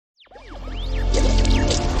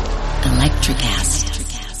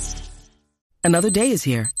NutriCast. Another day is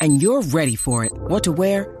here, and you're ready for it. What to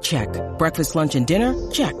wear? Check. Breakfast, lunch, and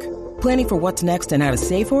dinner? Check. Planning for what's next and how to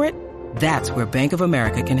save for it? That's where Bank of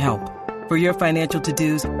America can help. For your financial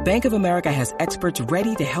to-dos, Bank of America has experts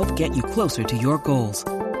ready to help get you closer to your goals.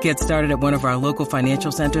 Get started at one of our local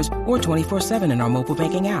financial centers or 24/7 in our mobile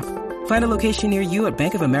banking app. Find a location near you at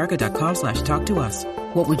bankofamerica.com/talktous.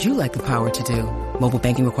 What would you like the power to do? Mobile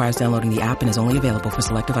banking requires downloading the app and is only available for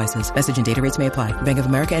select devices. Message and data rates may apply. Bank of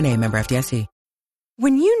America N.A., member FDIC.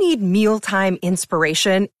 When you need mealtime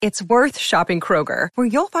inspiration, it's worth shopping Kroger, where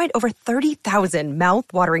you'll find over 30,000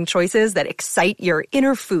 mouth-watering choices that excite your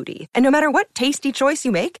inner foodie. And no matter what tasty choice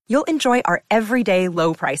you make, you'll enjoy our everyday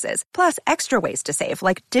low prices, plus extra ways to save,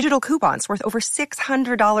 like digital coupons worth over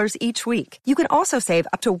 $600 each week. You can also save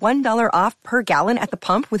up to $1 off per gallon at the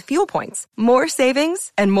pump with fuel points. More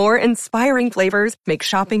savings and more inspiring flavors make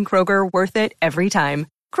shopping Kroger worth it every time.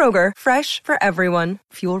 Kroger, fresh for everyone.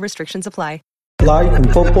 Fuel restrictions apply. Life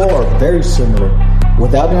and football are very similar.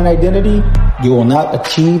 Without an identity, you will not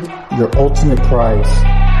achieve your ultimate prize.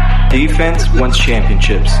 Defense wins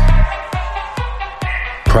championships.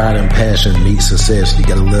 Pride and passion meet success. You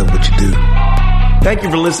gotta love what you do. Thank you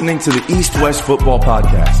for listening to the East West Football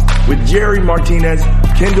Podcast with Jerry Martinez,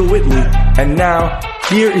 Kendall Whitley, and now,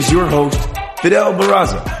 here is your host, Fidel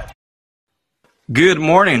Barraza. Good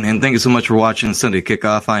morning, and thank you so much for watching Sunday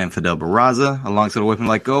Kickoff. I am Fidel Barraza. Alongside with me,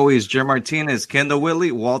 like always, Jerry Martinez, Kendall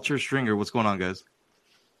Whitley, Walter Stringer. What's going on, guys?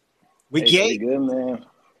 Week 8. Good, man.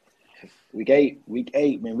 Week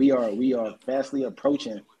eight, man. We are fastly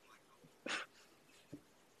approaching.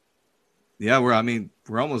 Yeah, we're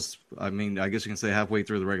almost, I guess you can say halfway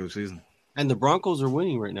through the regular season. And the Broncos are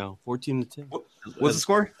winning right now, 14-10. What's the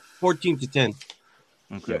score? 14-10.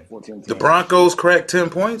 Okay. Yeah, 14-10. The Broncos cracked 10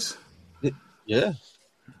 points? Yeah.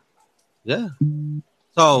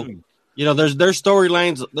 So, there's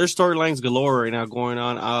storylines galore right now going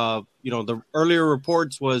on. The earlier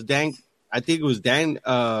reports was Dan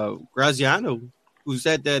Graziano who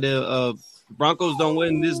said that the Broncos don't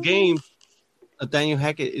win this game, Nathaniel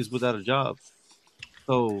Hackett is without a job.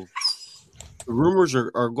 So the rumors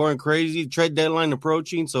are going crazy. Trade deadline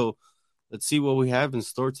approaching. So let's see what we have in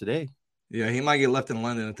store today. Yeah, he might get left in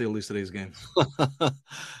London if they lose today's game. That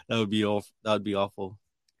would be awful.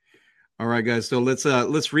 All right, guys. So let's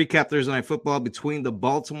recap Thursday Night Football between the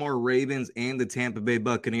Baltimore Ravens and the Tampa Bay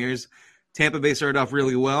Buccaneers. Tampa Bay started off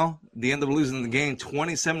really well. They ended up losing the game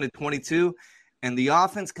 27-22, and the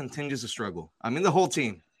offense continues to struggle. I mean, the whole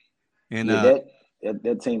team. And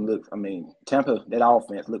that team looks. I mean, Tampa. That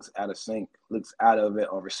offense looks out of sync. Looks out of it.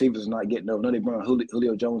 Receivers not getting over. No, they brought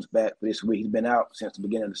Julio Jones back for this week. He's been out since the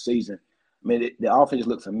beginning of the season. I mean, the offense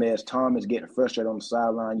looks a mess. Tom is getting frustrated on the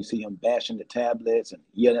sideline. You see him bashing the tablets and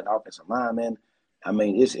yelling at the offensive linemen. I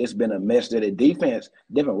mean, it's been a mess there. The defense,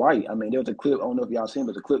 Devin White, I mean, there was a clip, I don't know if y'all seen,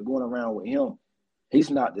 but there's a clip going around with him. He's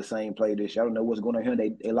not the same player this year. I don't know what's going on here.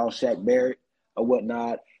 They lost Shaq Barrett or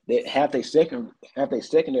whatnot. Half their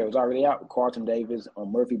secondary was already out with Carlton Davis,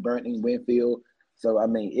 Murphy, Burton, Winfield. So, I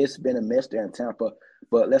mean, it's been a mess there in Tampa.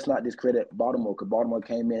 But let's not discredit Baltimore, because Baltimore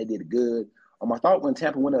came in, they did good. I thought when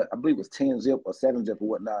Tampa went up, I believe it was 10-zip or 7-zip or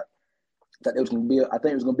whatnot, I thought it was going to be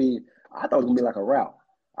like a rout.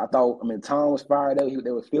 Tom was fired up.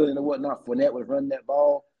 They were fielding and whatnot. Fournette was running that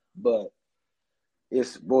ball. But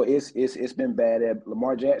it's been bad.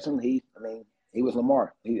 Lamar Jackson, he was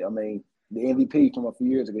Lamar. The MVP from a few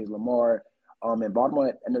years ago is Lamar. And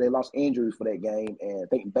Baltimore, I know they lost injuries for that game, and I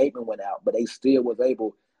think Bateman went out, but they still was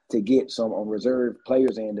able to get some reserve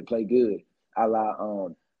players in to play good, a la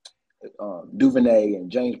Duvernay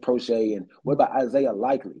and James Prochet, and what about Isaiah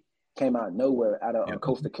Likely? Came out of nowhere out of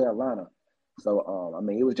Coastal Carolina. So,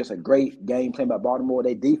 it was just a great game played by Baltimore.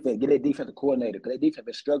 Get their defensive coordinator, because their defense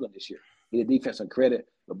been struggling this year. Get their defense some credit.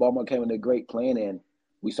 But Baltimore came in a great plan, and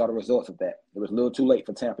we saw the results of that. It was a little too late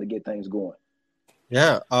for Tampa to get things going.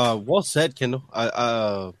 Yeah, well said, Kendall.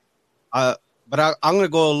 But I'm going to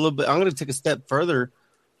go a little bit. I'm going to take a step further.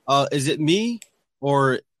 Is it me,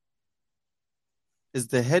 or is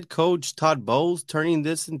the head coach Todd Bowles turning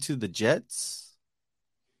this into the Jets?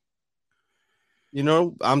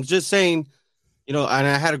 I'm just saying, and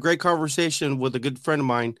I had a great conversation with a good friend of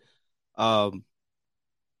mine.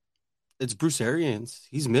 It's Bruce Arians.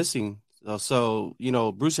 He's missing. So,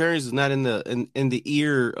 Bruce Arians is not in the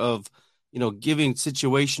ear of, giving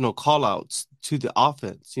situational call outs to the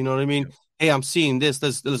offense. You know what I mean? Yeah. Hey, I'm seeing this.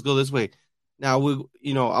 Let's go this way. Now, I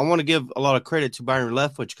want to give a lot of credit to Byron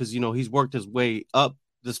Leftwich, because, he's worked his way up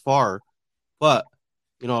this far, but,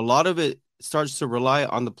 a lot of it starts to rely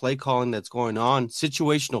on the play calling that's going on,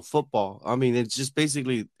 situational football. I mean, it's just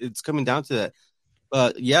basically, it's coming down to that.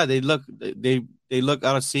 But yeah, they look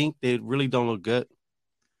out of sync. They really don't look good.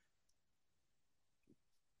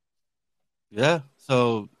 Yeah.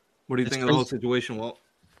 So what do you think of the whole situation, Walt?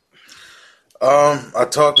 I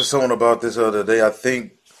talked to someone about this the other day. I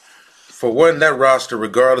think, for one, that roster,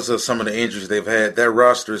 regardless of some of the injuries they've had, that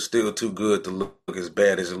roster is still too good to look as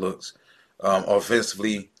bad as it looks.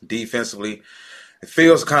 Offensively, defensively, it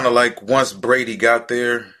feels kind of like once Brady got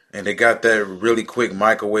there and they got that really quick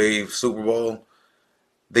microwave Super Bowl,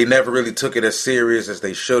 they never really took it as serious as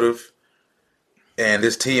they should have. And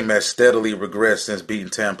this team has steadily regressed since beating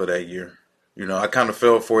Tampa that year. You know, I kind of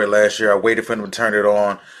fell for it last year. I waited for them to turn it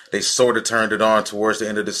on. They sort of turned it on towards the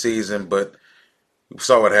end of the season, but we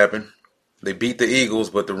saw what happened. They beat the Eagles,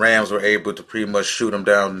 but the Rams were able to pretty much shoot them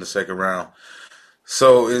down in the second round.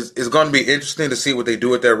 So it's going to be interesting to see what they do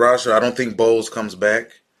with that roster. I don't think Bowles comes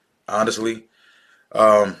back, honestly.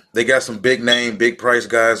 They got some big name, big price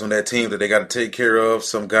guys on that team that they got to take care of.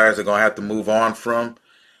 Some guys they're going to have to move on from.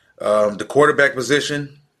 The quarterback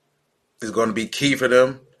position is going to be key for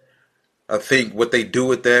them. I think what they do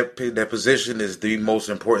with that position is the most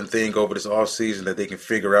important thing over this offseason that they can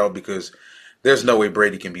figure out, because there's no way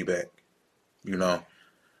Brady can be back, you know.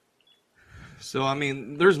 So, I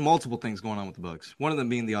mean, there's multiple things going on with the Bucs. One of them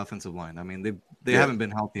being the offensive line. I mean, they haven't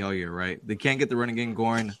been healthy all year, right? They can't get the running game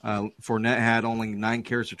going. Fournette had only 9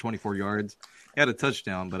 carries for 24 yards. He had a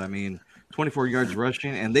touchdown, but, I mean, 24 yards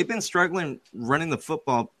rushing. And they've been struggling running the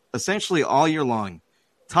football essentially all year long.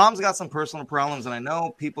 Tom's got some personal problems, and I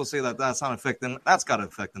know people say that that's not affecting. That's got to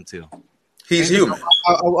affect him too. He's human.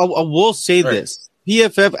 I will say this: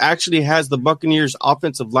 PFF actually has the Buccaneers'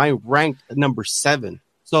 offensive line ranked number 7.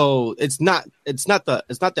 So it's not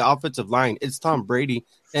the offensive line. It's Tom Brady,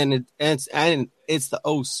 and it's the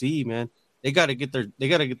OC, man. They got to get their.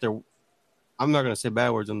 I'm not gonna say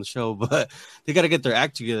bad words on the show, but they got to get their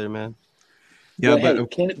act together, man. Yeah, but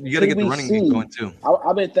you got to get the running game going too.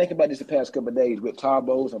 I've been thinking about this the past couple of days with Todd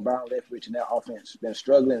Bowles and Byron Leftwich and that offense been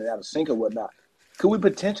struggling and out of sync or whatnot. Could we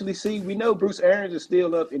potentially see? We know Bruce Arians is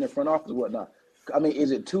still up in the front office and whatnot. I mean, is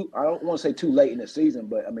it too? I don't want to say too late in the season,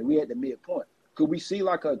 but I mean, we at the midpoint. Could we see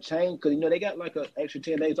like a change? Because they got like an extra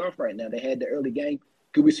 10 days off right now. They had the early game.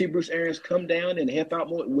 Could we see Bruce Arians come down and help out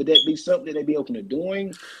more? Would that be something that they'd be open to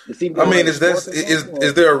doing? I mean, is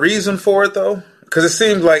there a reason for it though? Because it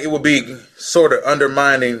seems like it would be sort of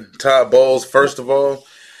undermining Todd Bowles, first of all.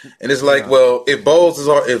 And it's like, well, if Bruce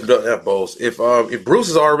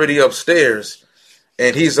is already upstairs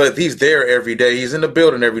and he's there every day, he's in the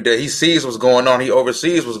building every day, he sees what's going on, he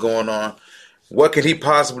oversees what's going on, what can he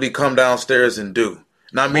possibly come downstairs and do?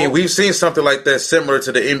 Now, I mean, we've seen something like that similar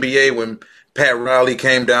to the NBA when Pat Riley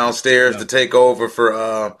came downstairs to take over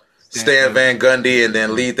for Stan Van Gundy and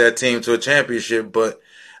then lead that team to a championship. But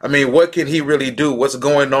I mean, what can he really do? What's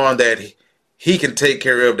going on that he can take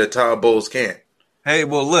care of that Todd Bowles can't? Hey,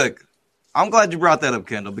 well, look, I'm glad you brought that up,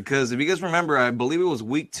 Kendall, because if you guys remember, I believe it was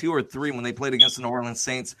week 2 or 3 when they played against the New Orleans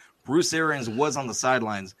Saints, Bruce Arians was on the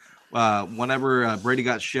sidelines. Whenever Brady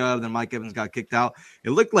got shoved and Mike Evans got kicked out, it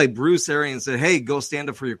looked like Bruce Arians said, hey, go stand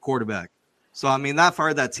up for your quarterback. So, I mean, that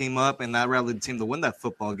fired that team up, and that rallied the team to win that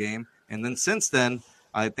football game. And then since then,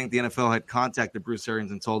 I think the NFL had contacted Bruce Arians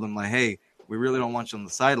and told him, like, hey, we really don't want you on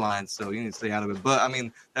the sidelines, so you need to stay out of it. But, I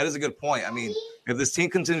mean, that is a good point. I mean, if this team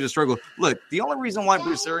continues to struggle, look, the only reason why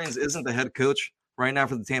Bruce Arians isn't the head coach right now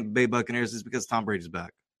for the Tampa Bay Buccaneers is because Tom Brady's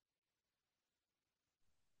back.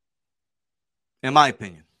 In my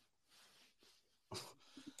opinion. I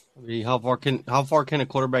mean, how far can a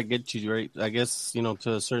quarterback get you, right? I guess, to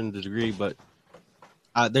a certain degree, but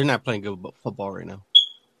they're not playing good football right now.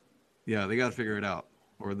 Yeah, they got to figure it out.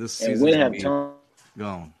 Or this and season have Tom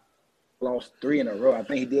gone. Lost 3 in a row. I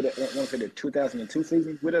think he did it once for the 2002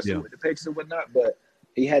 season with us with the Patriots and whatnot, but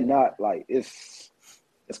he had not. Like, it's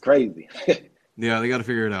crazy. Yeah, they got to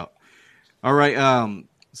figure it out. All right.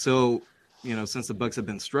 So, since the Bucs have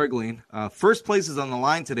been struggling, first place is on the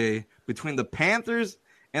line today between the Panthers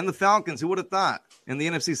and the Falcons. Who would have thought in the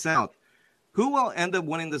NFC South? Who will end up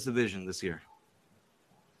winning this division this year?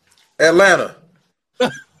 Atlanta.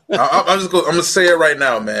 I'm going to say it right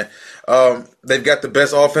now, man. They've got the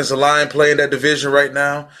best offensive line playing that division right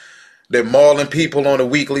now. They're mauling people on a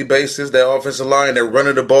weekly basis. Their offensive line, they're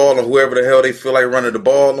running the ball on whoever the hell they feel like running the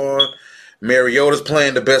ball on. Mariota's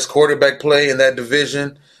playing the best quarterback play in that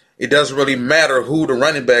division. It doesn't really matter who the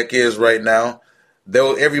running back is right now.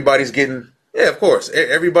 Everybody's getting, of course,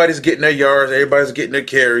 everybody's getting their yards. Everybody's getting their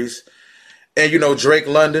carries. And, Drake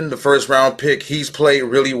London, the first-round pick, he's played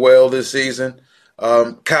really well this season.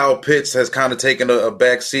 Kyle Pitts has kind of taken a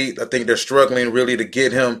back seat. I think they're struggling really to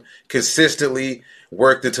get him consistently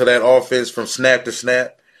worked into that offense from snap to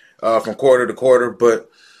snap. from quarter to quarter. But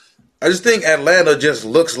I just think Atlanta just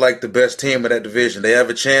looks like the best team in that division. They have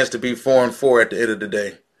a chance to be 4-4 at the end of the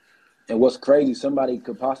day. And what's crazy, somebody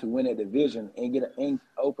could possibly win that division and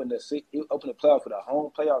open the playoff with a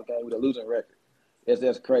home playoff game with a losing record.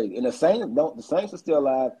 That's crazy. And the Saints are still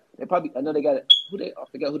alive. They probably, I know they got I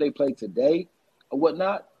forgot who they played today or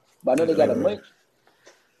whatnot, but I know they got a Monday.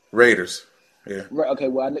 Raiders. Yeah. Okay,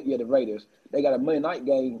 well, the Raiders. They got a Monday night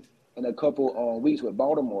game in a couple weeks with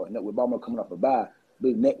Baltimore, and with Baltimore coming off a bye,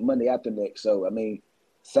 next Monday after next. So, I mean,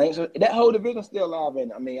 Saints, that whole division's still alive.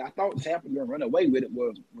 And, I mean, I thought Tampa was going to run away with it.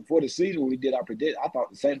 Was before the season when we did our predict, I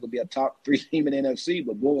thought the Saints would be a top 3 team in the NFC,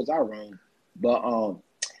 but boy, was I wrong. But,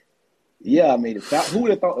 yeah, I mean, who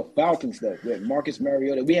would have thought the Falcons stuff with Marcus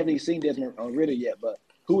Mariota? We haven't even seen Desmond Ridder yet, but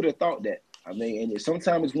who would have thought that? I mean, and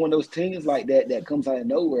sometimes it's one of those teams like that comes out of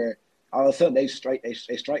nowhere. All of a sudden, they strike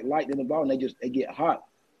light in the ball, and they get hot.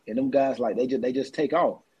 And them guys, like, they just take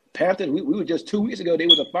off. Panthers, we were just 2 weeks ago, they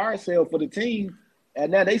was a fire sale for the team,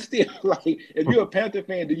 and now they still, like, if you're a Panther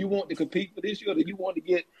fan, do you want to compete for this year, or do you want to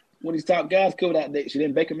get one of these top guys killed out next year?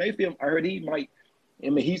 Then Baker Mayfield, I heard he might – I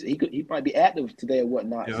mean, he might be active today or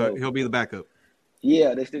whatnot. Yeah, so he'll be the backup.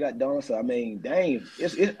 Yeah, they still got Don. So, I mean, dang. I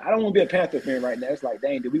don't want to be a Panther fan right now. It's like,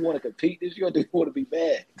 dang, do we want to compete this year or do we want to be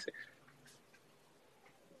bad?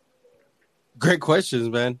 Great questions,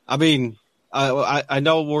 man. I mean, I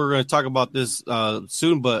know we're going to talk about this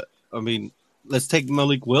soon, but, I mean, let's take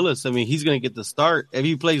Malik Willis. I mean, he's going to get the start. If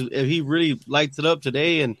he really lights it up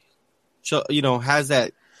today and, has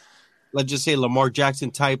that, let's just say, Lamar Jackson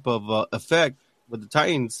type of effect with the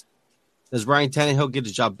Titans, does Ryan Tannehill get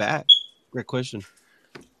his job back? Great question.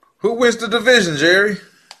 Who wins the division, Jerry?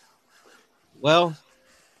 Well,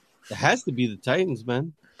 it has to be the Titans,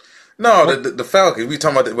 man. No, the Falcons. We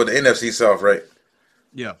talking about the NFC South, right?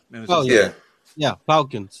 Yeah. Yeah,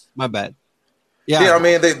 Falcons. My bad. Yeah, I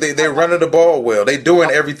mean, they're running the ball well. They're doing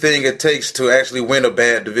everything it takes to actually win a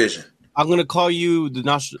bad division. I'm going to call you the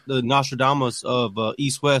Nostradamus of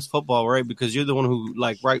East-West football, right? Because you're the one who,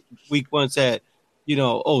 like, right week one said,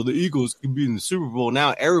 the Eagles could be in the Super Bowl.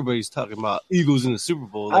 Now everybody's talking about Eagles in the Super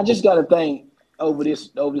Bowl. I just got to think over this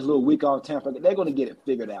little week off Tampa, they're going to get it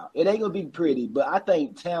figured out. It ain't going to be pretty, but I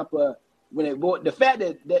think Tampa, the fact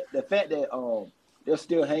that they're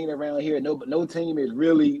still hanging around here, no team has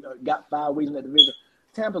really got 5 weeks in that division.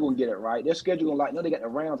 Tampa going to get it right. Their schedule they got the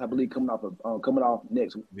Rams, I believe, coming off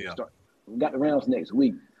next week. Yeah. We got the Rams next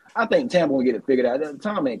week. I think Tampa will get it figured out.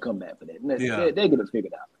 Tom ain't come back for that. They get it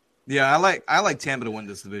figured out. Yeah, I like Tampa to win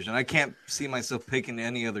this division. I can't see myself picking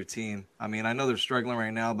any other team. I mean, I know they're struggling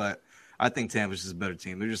right now, but I think Tampa's just a better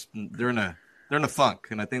team. They're in a funk,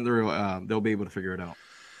 and I think they'll be able to figure it out.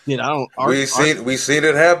 We've seen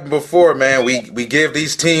it happen before, man. We give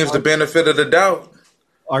these teams the benefit of the doubt.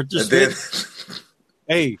 Arthur Smith.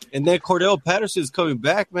 Hey, and then Cordell Patterson's coming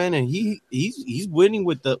back, man, and he's winning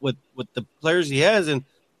with the players he has, and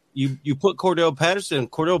you put Cordell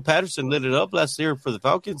Patterson lit it up last year for the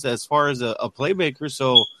Falcons as far as a playmaker.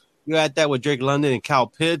 So you add that with Drake London and Kyle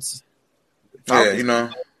Pitts.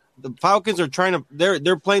 Falcons, the Falcons are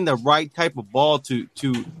they're playing the right type of ball to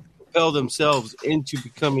propel themselves into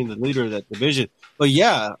becoming the leader of that division. But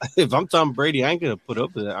yeah, if I'm Tom Brady, I ain't gonna put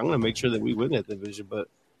up with that. I'm gonna make sure that we win that division, but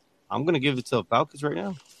I'm gonna give it to the Falcons right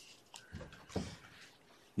now.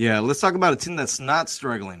 Yeah, let's talk about a team that's not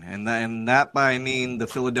struggling, and that by I mean the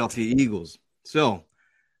Philadelphia Eagles. So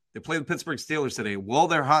they play the Pittsburgh Steelers today. Will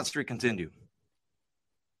their hot streak continue?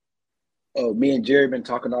 Oh, me and Jerry been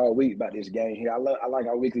talking all week about this game here. I like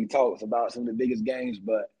our weekly talks about some of the biggest games,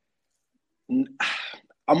 but I'm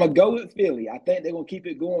gonna go with Philly. I think they're gonna keep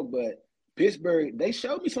it going, but Pittsburgh, they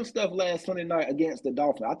showed me some stuff last Sunday night against the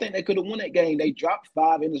Dolphins. I think they could have won that game. They dropped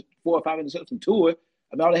 4 or 5 interceptions to it.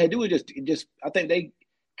 I mean, all they had to do was just I think they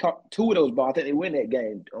caught 2 of those balls. I think they win that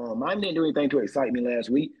game. Miami didn't do anything to excite me last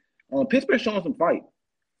week. Pittsburgh showing some fight,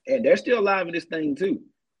 and they're still alive in this thing too.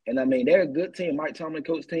 And I mean, they're a good team. Mike Tomlin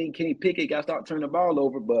coach team. Kenny Pickett got to start turning the ball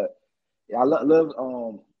over, but I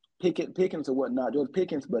love Pickens or whatnot, George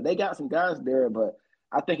Pickens. But they got some guys there. But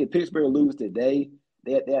I think if Pittsburgh loses today, I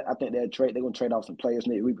think they're going to trade off some players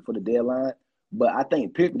next week before the deadline. But I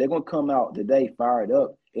think Pittsburgh, they're going to come out today fired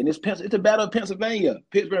up. And it's a battle of Pennsylvania.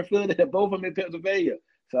 Pittsburgh and Philly, both of them in Pennsylvania.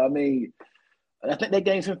 So, I mean, I think that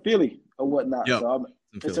game's in Philly or whatnot. Yep. So,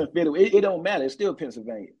 it's in Philly. It don't matter. It's still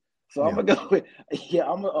Pennsylvania. So, I'm going to go with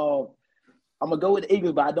I'm going to go with the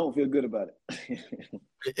Eagles, but I don't feel good about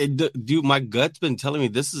it. Dude, my gut's been telling me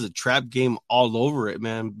this is a trap game all over it,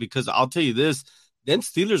 man, because I'll tell you this. Them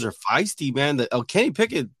Steelers are feisty, man. Kenny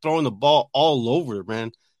Pickett throwing the ball all over,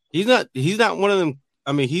 man. He's not one of them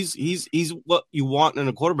I mean, he's what you want in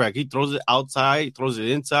a quarterback. He throws it outside, throws it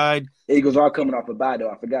inside. Eagles are coming off a bye, though.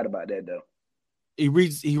 I forgot about that, though.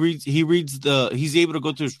 He's able to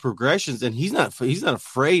go through his progressions, and he's not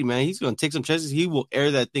afraid, man. He's going to take some chances. He will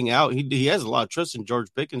air that thing out. He has a lot of trust in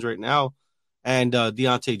George Pickens right now and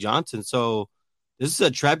Deontay Johnson. So this is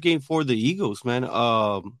a trap game for the Eagles, man.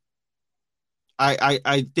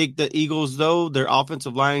 I think the Eagles, though, their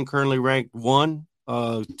offensive line currently ranked 1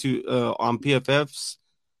 on PFF's.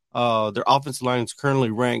 Their offensive line is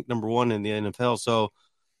currently ranked number 1 in the NFL. So,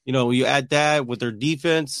 you add that with their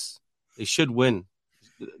defense, they should win.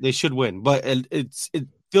 They should win, but it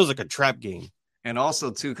feels like a trap game. And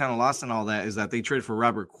also, too, kind of lost in all that is that they traded for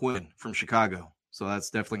Robert Quinn from Chicago. So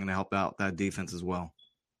that's definitely going to help out that defense as well.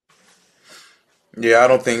 Yeah, I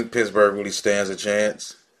don't think Pittsburgh really stands a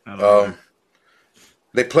chance.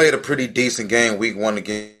 They played a pretty decent game week 1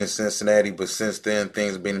 against Cincinnati, but since then,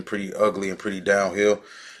 things have been pretty ugly and pretty downhill.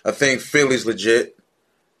 I think Philly's legit.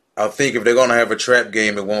 I think if they're going to have a trap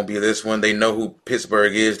game, it won't be this one. They know who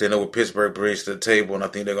Pittsburgh is. They know what Pittsburgh brings to the table, and I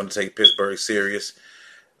think they're going to take Pittsburgh serious.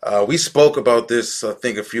 We spoke about this, I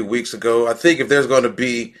think, a few weeks ago. I think if there's going to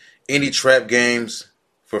be any trap games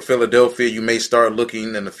for Philadelphia, you may start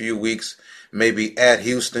looking in a few weeks, maybe at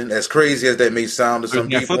Houston. As crazy as that may sound to some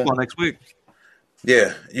people. Football next week.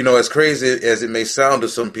 Yeah, as crazy as it may sound to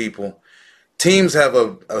some people, teams have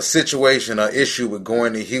a situation, an issue with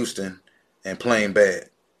going to Houston and playing bad.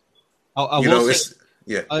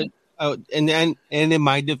 And in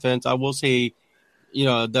my defense, I will say,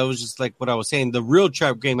 that was just like what I was saying. The real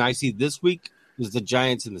trap game I see this week is the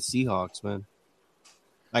Giants and the Seahawks, man.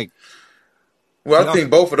 I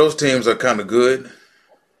think both of those teams are kind of good.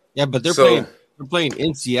 Yeah, but they're playing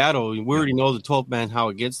in Seattle. We already know the 12th man how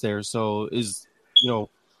it gets there. So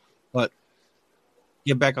but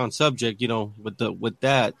get back on subject. With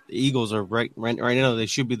that, the Eagles are right now. They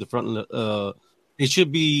should be the front. They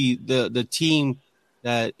should be the team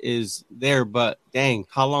that is there. But dang,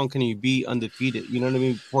 how long can you be undefeated? You know what I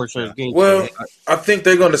mean? Before it starts getting I think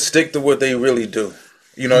they're going to stick to what they really do.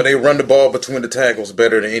 They run the ball between the tackles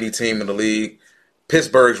better than any team in the league.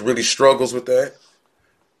 Pittsburgh really struggles with that.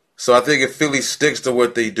 So I think if Philly sticks to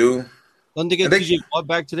what they do. Don't they get TJ Watt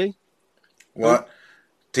back today? What?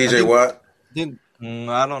 TJ Watt?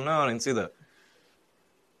 I don't know. I didn't see that.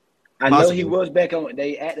 I know he was back on.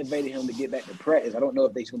 They activated him to get back to practice. I don't know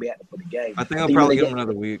if they're going to be active for the game. I think I'll probably give him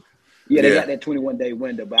another week. Yeah, they got that 21-day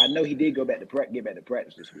window, but I know he did get back to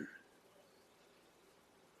practice this week.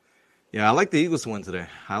 Yeah, I like the Eagles to win today.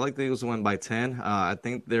 I like the Eagles to win by 10. I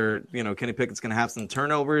think Kenny Pickett's going to have some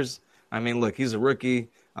turnovers. I mean, look, he's a rookie.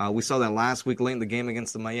 We saw that last week late in the game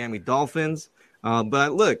against the Miami Dolphins.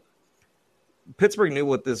 But look, Pittsburgh knew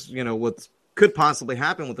what could possibly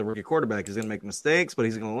happen with the rookie quarterback. He's going to make mistakes, but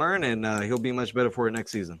he's going to learn, and he'll be much better for it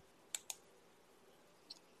next season.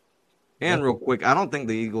 And real quick, I don't think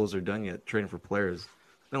the Eagles are done yet trading for players.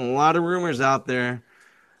 There's been a lot of rumors out there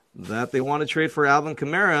that they want to trade for Alvin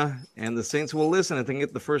Kamara, and the Saints will listen if they can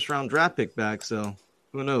get the first-round draft pick back. So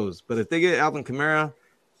who knows? But if they get Alvin Kamara,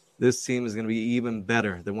 this team is going to be even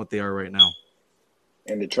better than what they are right now.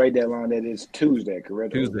 And the trade deadline, that is Tuesday,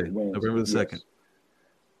 correct? Tuesday, November the 2nd.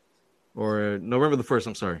 Or November the 1st,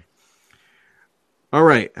 I'm sorry. All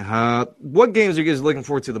right. What games are you guys looking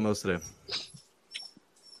forward to the most today?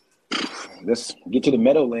 Let's get to the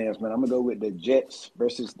Meadowlands, man. I'm going to go with the Jets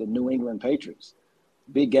versus the New England Patriots.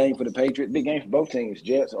 Big game for the Patriots. Big game for both teams.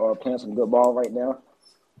 Jets are playing some good ball right now.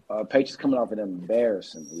 Patriots coming off an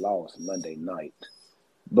embarrassing loss Monday night.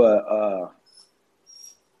 But,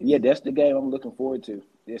 that's the game I'm looking forward to.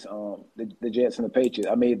 This the Jets and the Patriots.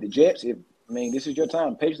 I mean, the Jets, this is your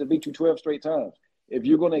time. Patriots have beat you 12 straight times. If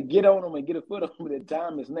you're going to get on them and get a foot on them, the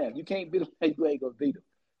time is now. If you can't beat them, you ain't going to beat them.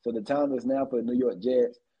 So the time is now for the New York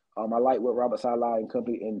Jets. I like what Robert Saleh and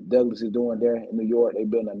company and Douglas is doing there in New York. They're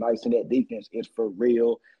building a nice in that defense. It's for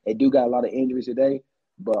real. They do got a lot of injuries today,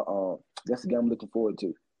 but that's the game I'm looking forward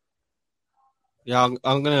to. Yeah,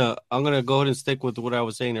 I'm gonna go ahead and stick with what I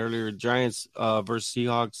was saying earlier. Giants versus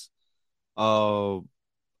Seahawks.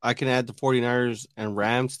 I can add the 49ers and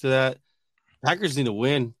Rams to that. Packers need to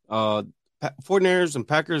win. 49ers and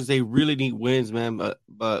Packers, they really need wins, man.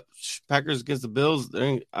 But Packers against the Bills,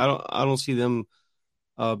 I don't see them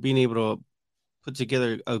being able to put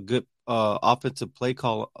together a good offensive play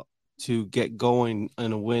call to get going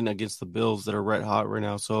in a win against the Bills that are red hot right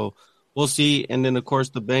now. So we'll see. And then of course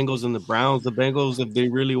the Bengals and the Browns. The Bengals, if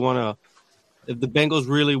the Bengals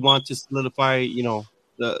really want to solidify,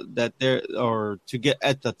 that they're or to get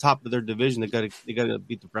at the top of their division, they gotta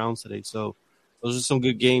beat the Browns today. So those are some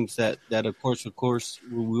good games that of course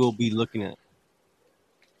we will be looking at.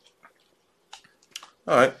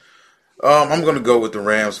 All right. I'm going to go with the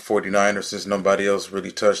Rams 49ers since nobody else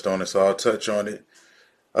really touched on it, so I'll touch on it.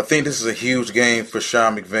 I think this is a huge game for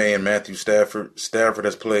Sean McVay and Matthew Stafford. Stafford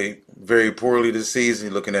has played very poorly this season.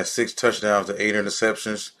 You're looking at 6 touchdowns and 8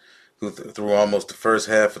 interceptions through almost the first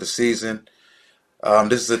half of the season.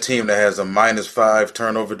 This is a team that has a -5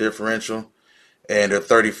 turnover differential, and they're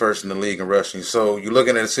 31st in the league in rushing. So you're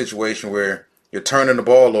looking at a situation where you're turning the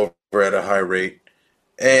ball over at a high rate,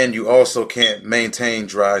 and you also can't maintain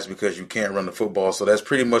drives because you can't run the football. So that's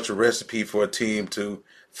pretty much a recipe for a team to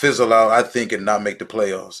fizzle out, I think, and not make the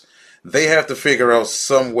playoffs. They have to figure out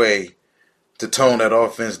some way to tone that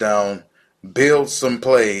offense down, build some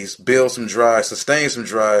plays, build some drives, sustain some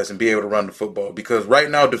drives, and be able to run the football. Because right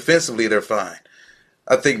now, defensively, they're fine.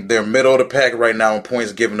 I think they're middle of the pack right now in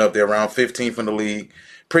points given up. They're around 15th in the league.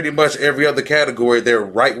 Pretty much every other category, they're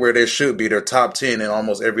right where they should be. They're top 10 in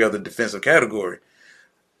almost every other defensive category.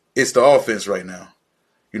 It's the offense right now.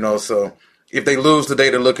 So if they lose today,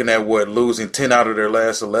 they're looking at losing 10 out of their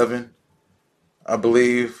last 11, I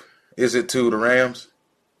believe. Is it to the Rams?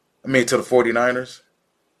 To the 49ers?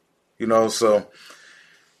 So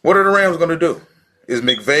what are the Rams going to do? Is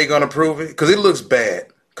McVay going to prove it? Because it looks bad.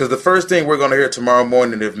 Because the first thing we're going to hear tomorrow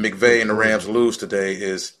morning if McVay and the Rams lose today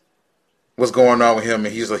is what's going on with him,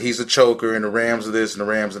 and he's a choker, and the Rams are this and the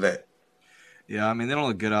Rams are that. Yeah, they don't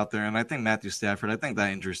look good out there, and I think Matthew Stafford,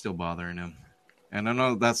 that injury is still bothering him. And I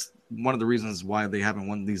know that's one of the reasons why they haven't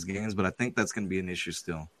won these games, but I think that's going to be an issue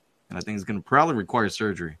still. And I think it's going to probably require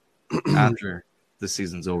surgery after the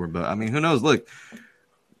season's over. But, who knows? Look,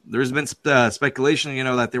 there's been speculation,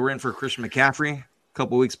 that they were in for Christian McCaffrey a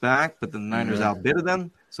couple weeks back, but the Niners outbidded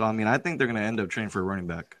them. So, I think they're going to end up trading for a running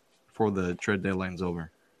back before the trade deadline's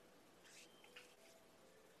over.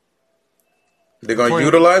 They're going to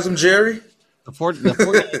utilize him, Jerry? The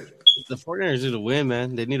 49ers need to win,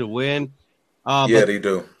 man. They need to win. Yeah, they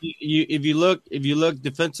do. If you look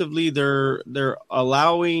defensively, they're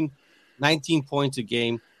allowing 19 points a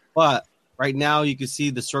game, but right now you can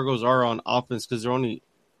see the struggles are on offense because they're only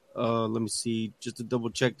let me see just to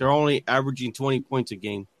double check. They're only averaging 20 points a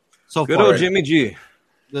game so good far. Old Jimmy G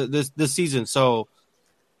this season. So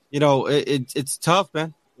it's tough,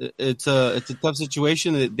 man. It's a tough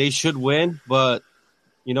situation that they should win, but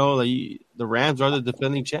the Rams are the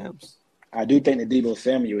defending champs. I do think the Deebo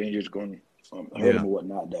Samuel injury is going to hurt him or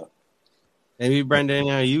whatnot, though. Maybe Brandon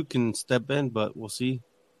Ayuk can step in, but we'll see.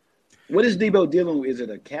 What is Deebo dealing with? Is it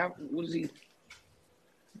a calf? What is he?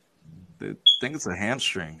 I think it's a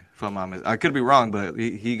hamstring. If I'm honest, I could be wrong, but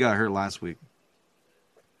he got hurt last week.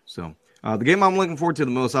 So the game I'm looking forward to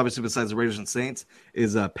the most, obviously besides the Raiders and Saints,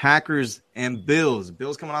 is Packers and Bills.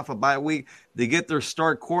 Bills coming off a bye week. They get their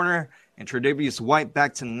start corner and Tre'Davious White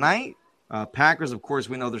back tonight. Packers, of course,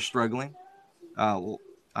 we know they're struggling.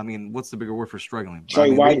 What's the bigger word for struggling?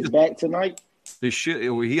 Trey White is back tonight? They should.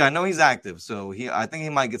 I know he's active, so I think he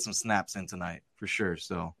might get some snaps in tonight for sure.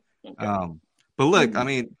 So, okay. But look,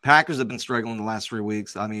 Packers have been struggling the last 3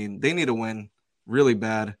 weeks. They need to win really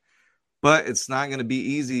bad, but it's not going to be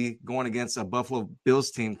easy going against a Buffalo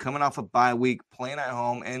Bills team coming off a bye week, playing at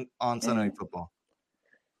home and on Sunday Night Football.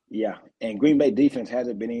 Yeah, and Green Bay defense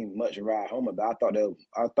hasn't been in much of a ride home, but I thought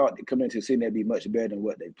they coming into the season they'd be much better than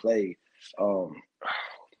what they played. I don't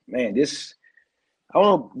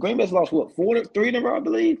know. Green Bay's lost 3 in a row, I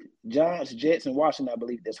believe. Giants, Jets, and Washington, I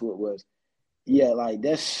believe that's who it was. Yeah,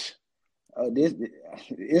 that's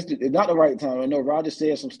it's not the right time. I know Rodgers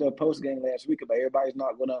said some stuff post game last week about everybody's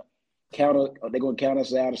not gonna counter, or they're gonna count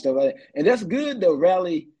us out and stuff like that. And that's good to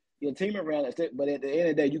rally your team around it. But at the end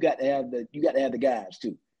of the day, you got to have the guys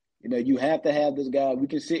too. You have to have this guy. We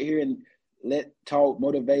can sit here and talk,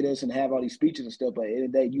 motivate us, and have all these speeches and stuff. But at the end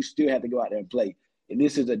of the day, you still have to go out there and play. And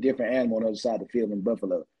this is a different animal on the other side of the field in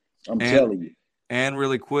Buffalo. I'm telling you. And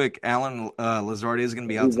really quick, Alan Lazard is going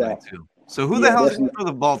to be out tonight too. So who the hell is going to throw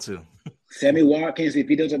the ball to? Sammy Watkins, if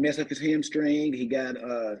he doesn't mess up his hamstring, he got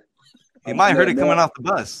he might hurt it coming off the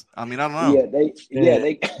bus. I don't know.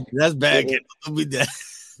 They that's bad. Don't be that.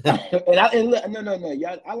 No.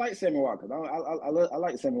 Yeah, I like Sammy Watkins. I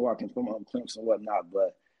like Sammy Watkins from Clemson and whatnot,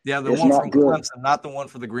 but the one from Clemson, not the one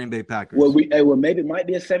for the Green Bay Packers. Well, maybe it might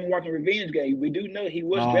be a Sammy Watkins revenge game. We do know he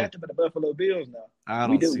was drafted by the Buffalo Bills. Now I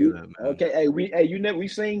don't see that, man. Okay,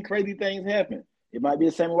 we've seen crazy things happen. It might be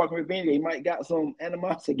a Sammy Watkins revenge game. He might got some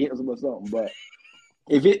animosity against him or something. But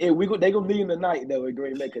they gonna be in the night though with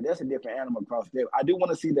Green Bay, because that's a different animal across there. I do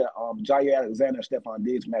want to see the Jair Alexander and Stephon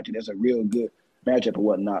Diggs matchup. That's a real good matchup or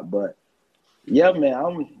whatnot. But yeah, man, I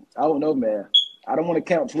don't know, man. I don't want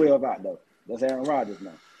to count 12 out though. That's Aaron Rodgers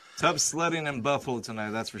now. Tough sledding in Buffalo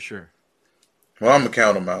tonight, that's for sure. Well, I'm going to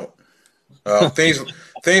count them out.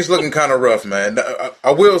 Things looking kind of rough, man.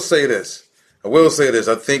 I will say this.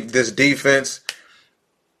 I think this defense,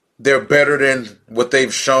 they're better than what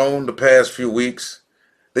they've shown the past few weeks.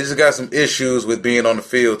 They just got some issues with being on the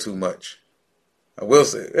field too much. I will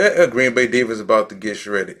say, Green Bay defense is about to get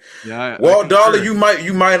shredded. Yeah, Walt Dollar, you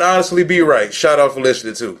might honestly be right. Shout out for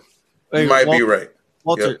listening too. You might be right.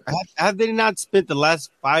 Walter, have they not spent the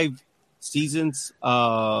last 5 seasons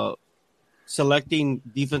selecting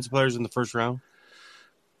defensive players in the first round?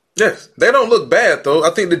 Yes, they don't look bad though. I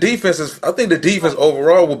think the defense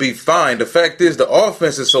overall will be fine. The fact is, the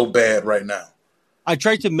offense is so bad right now. I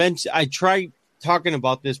tried talking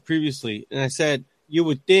about this previously, and I said you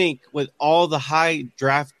would think with all the high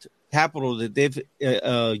draft capital that they've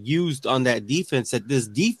used on that defense, that this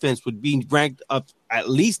defense would be ranked up at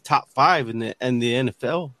least top 5 in the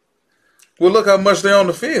NFL. Well, look how much they're on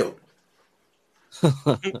the field.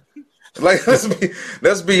 Like,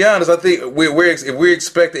 let's be honest. I think we're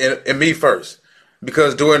expecting, and me first,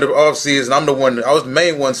 because during the offseason, I was the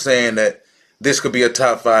main one saying that this could be a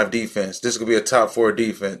top 5 defense. This could be a top 4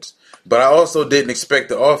 defense. But I also didn't expect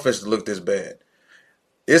the offense to look this bad.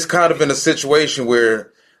 It's kind of in a situation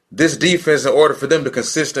where this defense, in order for them to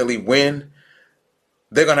consistently win,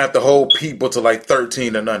 they're going to have to hold people to like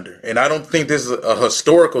 13 and under. And I don't think this is a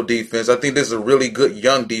historical defense. I think this is a really good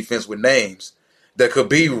young defense with names that could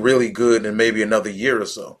be really good in maybe another year or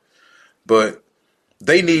so. But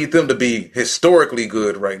they need them to be historically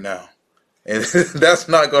good right now. And that's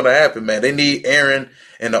not going to happen, man. They need Aaron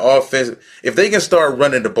and the offense. If they can start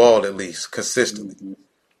running the ball at least consistently,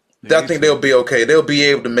 I think they'll be okay. They'll be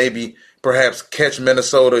able to maybe perhaps catch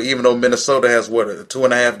Minnesota, even though Minnesota has, a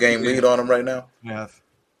 2.5 game lead on them right now?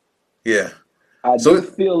 Yeah. I do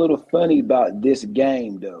feel a little funny about this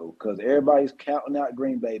game, though, because everybody's counting out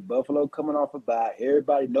Green Bay. Buffalo coming off a bye.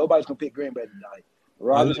 Nobody's going to pick Green Bay tonight.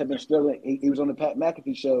 Rodgers have been struggling. He was on the Pat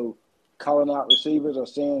McAfee show calling out receivers or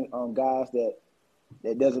saying guys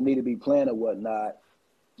that doesn't need to be playing or whatnot.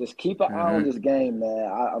 Just keep an eye on this game,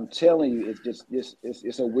 man. I'm telling you,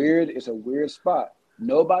 it's a weird spot.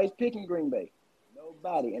 Nobody's picking Green Bay.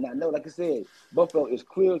 Nobody. And I know, like I said, Buffalo is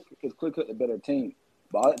clear cut the better team.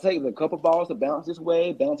 But all it takes is a couple balls to bounce this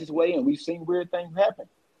way, and we've seen weird things happen.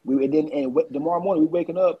 Tomorrow morning, we're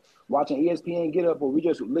waking up, watching ESPN Get Up, or we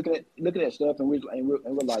just looking at stuff, and we're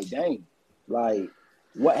like, dang, like,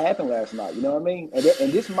 what happened last night? You know what I mean?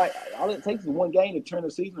 And this might, all it takes is one game to turn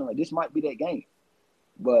the season. Like, this might be that game.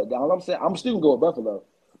 But all I'm saying, I'm still going Buffalo.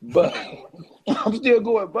 But I'm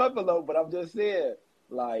just saying,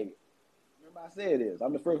 like, remember I said this.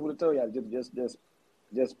 I'm the first one to tell y'all,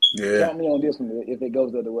 just count me on this one if it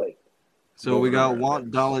goes the other way. So we got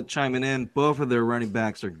Walt Dollar chiming in. Both of their running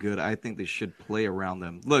backs are good. I think they should play around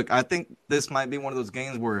them. Look, I think this might be one of those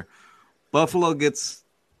games where Buffalo gets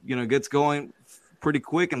going pretty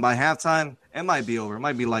quick, and by halftime, it might be over. It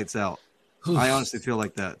might be lights out. I honestly feel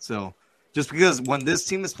like that. So just because when this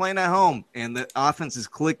team is playing at home and the offense is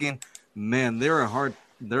clicking, man,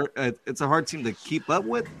 it's a hard team to keep up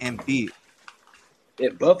with and beat.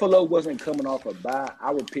 If Buffalo wasn't coming off a bye,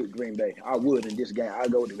 I would pick Green Bay. I would in this game. I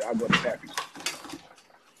go to Packers.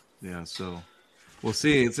 Yeah, so we'll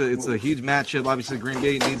see. It's a huge matchup. Obviously, Green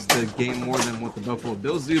Bay needs to gain more than what the Buffalo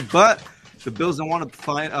Bills do, but the Bills don't want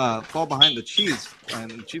to fall behind the Chiefs, and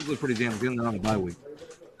the Chiefs look pretty damn good. They're on a bye week.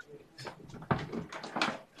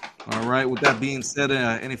 All right. With that being said,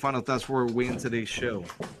 any final thoughts before we end today's show?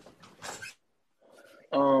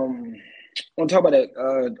 I want to talk about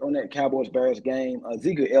that on that Cowboys-Bears game.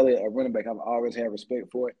 Ezekiel Elliott, a running back, I've always had respect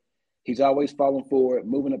for it. He's always falling forward,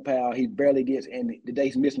 moving the pile. He barely gets in. Today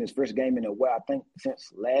he's missing his first game in a while. I think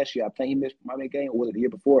since last year. I think he missed my game, or was it the year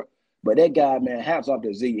before? But that guy, man, hats off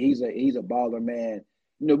to Zeke. He's a baller, man.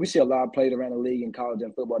 You know, we see a lot of players around the league in college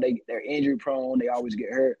and football. They're injury prone. They always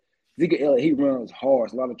get hurt. Ezekiel Elliott, he runs hard.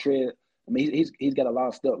 It's a lot of tread. I mean, he's got a lot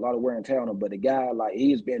of stuff, a lot of wear and tear on him. But the guy, like,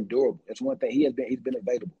 he has been durable. That's one thing. He's been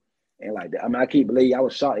available. And like that, I mean, I can't believe I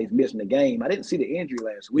was shocked he's missing the game. I didn't see the injury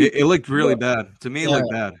last week. It looked really bad to me. It looked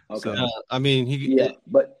bad. Okay. So. I mean,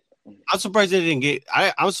 but I'm surprised they didn't get.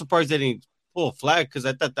 I was surprised they didn't pull a flag because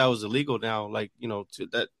I thought that was illegal now. Like, you know,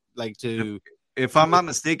 If I'm not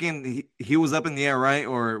mistaken, he was up in the air, right?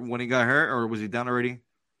 Or when he got hurt, or was he down already?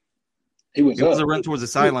 It was a run towards the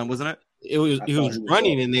sideline, wasn't it? He was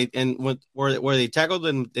running, and where they tackled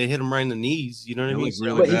and they hit him right in the knees. You know what I mean?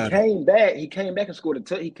 Really bad. He came back and scored a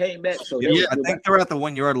touchdown. He came back. So I think they're at the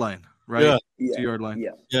 1 yard line, right? Yeah. 2 yard line.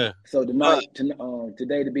 Yeah. So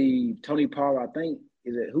today to be Tony Pollard, I think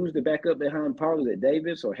who's the backup behind Pollard? Is it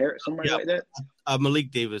Davis or Harris, somebody like that?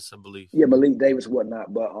 Malik Davis, I believe. Yeah, Malik Davis,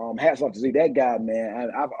 whatnot. But hats off to Zeke. That guy,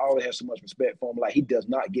 man, I've always had so much respect for him. Like, he does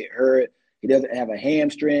not get hurt. he doesn't have a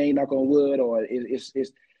hamstring, knock on wood, or it's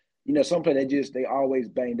some players they always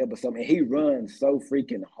banged up or something. And he runs so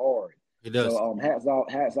freaking hard. He does. So hats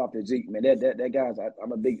off to Zeke, man. That guy's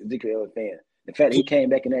I'm a big Zeke fan. The fact that he came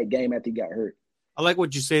back in that game after he got hurt. I like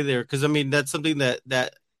what you say there, because I mean that's something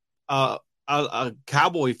that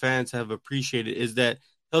Cowboy fans have appreciated, is that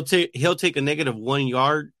he'll take a negative 1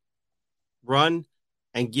 yard run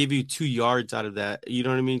and give you 2 yards out of that. You know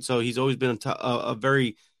what I mean? So he's always been a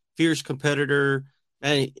very fierce competitor,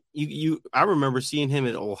 and I remember seeing him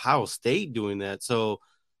at Ohio State doing that. So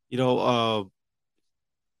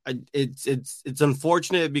it's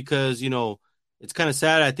unfortunate because it's kind of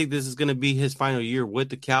sad. I think this is going to be his final year with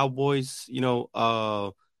the Cowboys.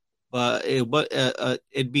 But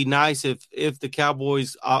it'd be nice if the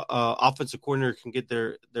Cowboys offensive coordinator can get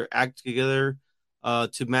their act together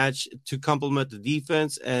to complement the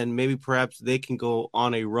defense, and maybe perhaps they can go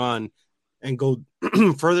on a run and go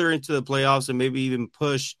further into the playoffs and maybe even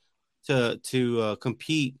push to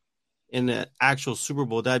compete in the actual Super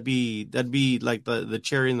Bowl. That'd be like the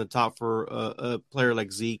cherry in the top for a player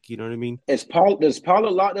like Zeke. You know what I mean? Does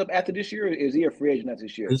Pollard locked up after this year, or is he a free agent after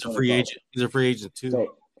this year? He's a free agent. He's a free agent too.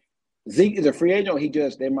 So Zeke is a free agent, or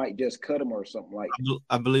they might just cut him or something like that?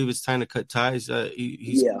 I believe it's time to cut ties.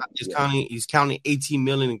 He's counting $18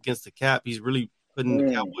 million against the cap. He's really putting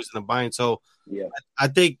the Cowboys in a bind. So I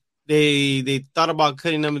think they thought about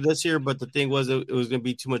cutting him this year, but the thing was it was going to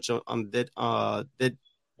be too much on dead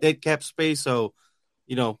cap space. So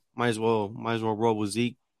might as well roll with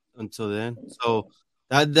Zeke until then. So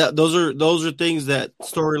those are things, that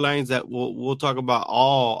storylines that we'll talk about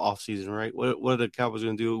all offseason, right? What are the Cowboys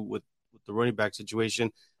going to do with the running back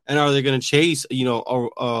situation, and are they going to chase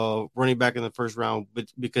a running back in the first round? But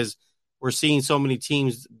because we're seeing so many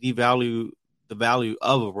teams devalue the value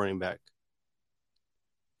of a running back.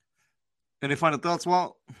 Any final thoughts,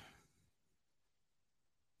 Walt?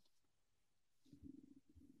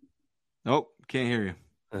 Nope, can't hear you.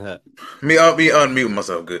 I'll be unmuting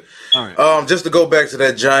myself. Good. All right. Just to go back to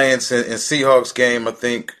that Giants and Seahawks game, I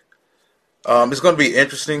think it's going to be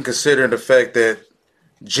interesting considering the fact that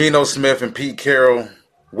Geno Smith and Pete Carroll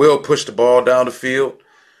will push the ball down the field,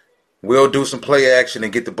 will do some play action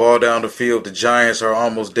and get the ball down the field. The Giants are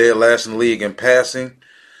almost dead last in the league in passing.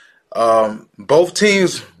 Both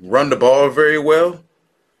teams run the ball very well.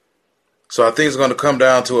 So I think it's going to come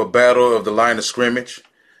down to a battle of the line of scrimmage.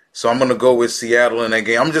 So I'm going to go with Seattle in that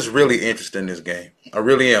game. I'm just really interested in this game. I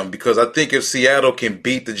really am, because I think if Seattle can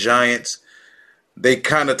beat the Giants, they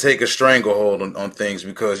kind of take a stranglehold on things,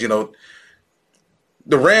 because,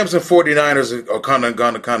 the Rams and 49ers are going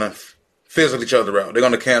to fizzle each other out. They're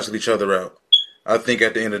going to cancel each other out, I think,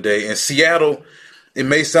 at the end of the day. And Seattle, it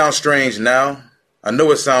may sound strange now. I know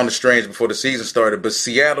it sounded strange before the season started, but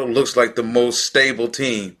Seattle looks like the most stable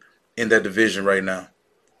team in that division right now.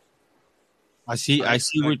 I see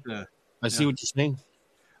what you're saying.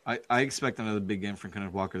 I expect another big game from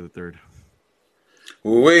Kenneth Walker III.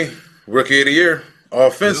 Rookie of the year,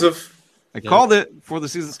 offensive. I called it before the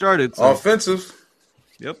season started. So. Offensive.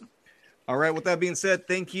 Yep. All right. With that being said,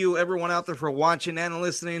 thank you everyone out there for watching and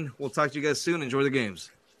listening. We'll talk to you guys soon. Enjoy the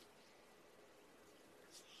games.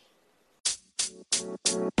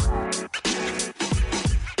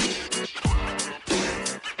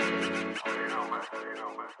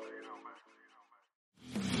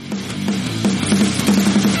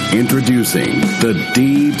 Introducing the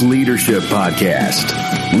Deep Leadership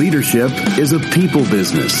Podcast. Leadership is a people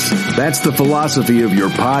business. That's the philosophy of your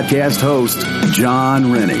podcast host,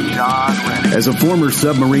 John Rennie. As a former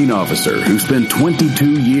submarine officer who spent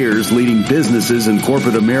 22 years leading businesses in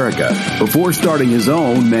corporate America before starting his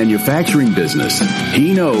own manufacturing business,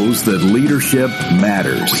 he knows that leadership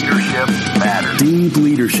matters. Deep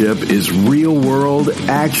Leadership is real-world,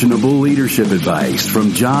 actionable leadership advice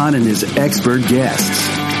from John and his expert guests.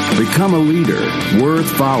 Become a leader worth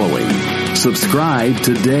following. Subscribe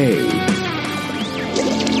today.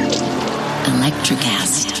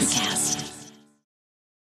 Electricast.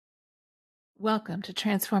 Welcome to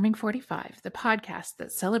Transforming 45, the podcast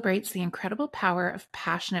that celebrates the incredible power of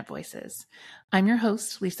passionate voices. I'm your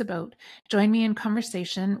host, Lisa Boat. Join me in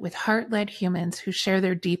conversation with heart-led humans who share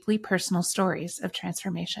their deeply personal stories of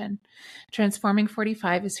transformation. Transforming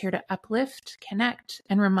 45 is here to uplift, connect,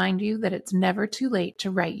 and remind you that it's never too late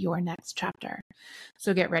to write your next chapter.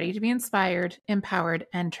 So get ready to be inspired, empowered,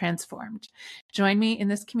 and transformed. Join me in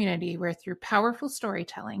this community where through powerful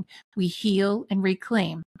storytelling, we heal and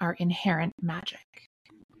reclaim our inherent magic.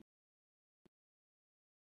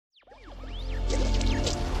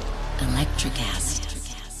 Electricast.